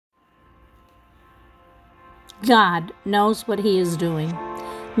God knows what He is doing.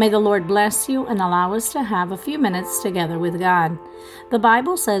 May the Lord bless you and allow us to have a few minutes together with God. The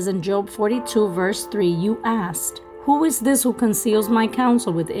Bible says in Job 42 verse 3, you asked, "Who is this who conceals my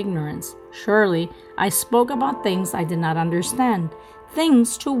counsel with ignorance? Surely I spoke about things I did not understand,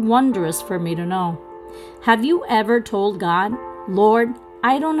 things too wondrous for me to know." Have you ever told God, "Lord,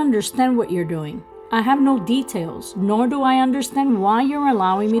 I don't understand what you're doing. I have no details, nor do I understand why you're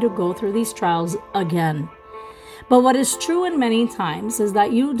allowing me to go through these trials again." But what is true in many times is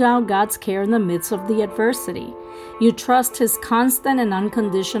that you doubt God's care in the midst of the adversity. You trust His constant and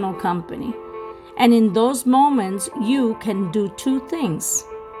unconditional company. And in those moments, you can do two things: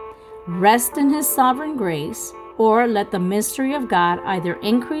 rest in His sovereign grace, or let the mystery of God either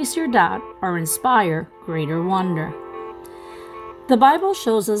increase your doubt or inspire greater wonder. The Bible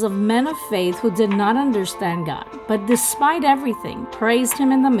shows us of men of faith who did not understand God, but despite everything, praised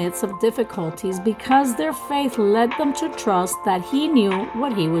Him in the midst of difficulties because their faith led them to trust that He knew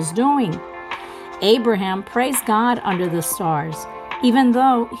what He was doing. Abraham praised God under the stars, even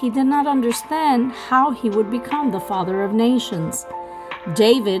though he did not understand how he would become the father of nations.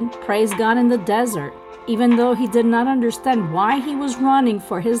 David praised God in the desert, even though he did not understand why he was running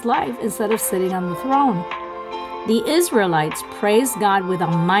for his life instead of sitting on the throne. The Israelites praised God with a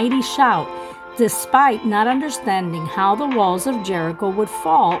mighty shout, despite not understanding how the walls of Jericho would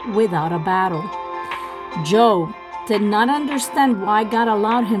fall without a battle. Job did not understand why God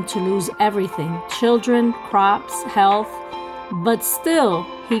allowed him to lose everything: children, crops, health, but still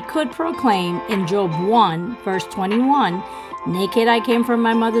he could proclaim in Job 1 verse 21, "Naked I came from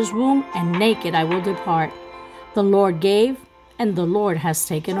my mother's womb, and naked I will depart. The Lord gave, and the Lord has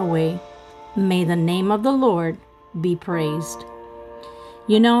taken away. May the name of the Lord be praised."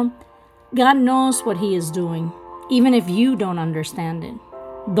 You know, God knows what He is doing, even if you don't understand it.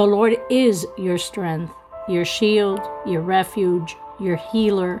 The Lord is your strength, your shield, your refuge, your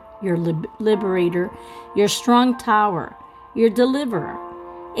healer, your liberator, your strong tower, your deliverer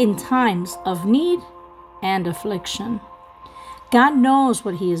in times of need and affliction. God knows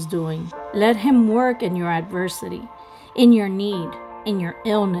what He is doing. Let Him work in your adversity, in your need, in your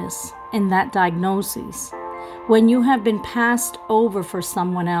illness, in that diagnosis, when you have been passed over for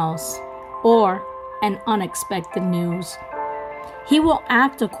someone else, or an unexpected news. He will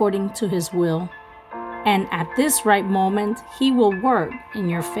act according to His will, and at this right moment, He will work in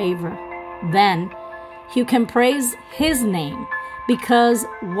your favor. Then you can praise His name, because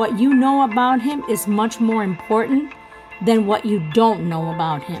what you know about Him is much more important than what you don't know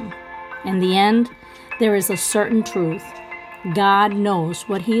about Him. In the end, there is a certain truth. God knows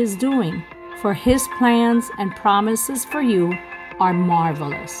what He is doing, for His plans and promises for you are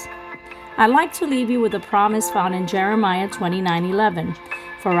marvelous. I'd like to leave you with a promise found in Jeremiah 29:11.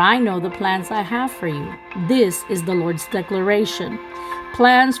 "For I know the plans I have for you." This is the Lord's declaration.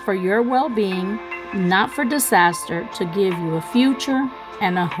 Plans for your well-being, not for disaster, to give you a future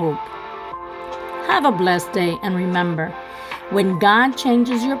and a hope. Have a blessed day, and remember, when God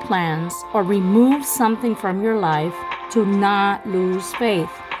changes your plans or removes something from your life, do not lose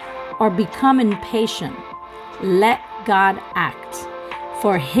faith or become impatient. Let God act,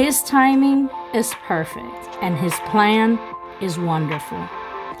 for His timing is perfect and His plan is wonderful.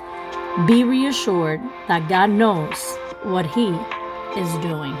 Be reassured that God knows what He is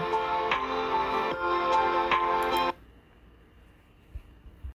doing.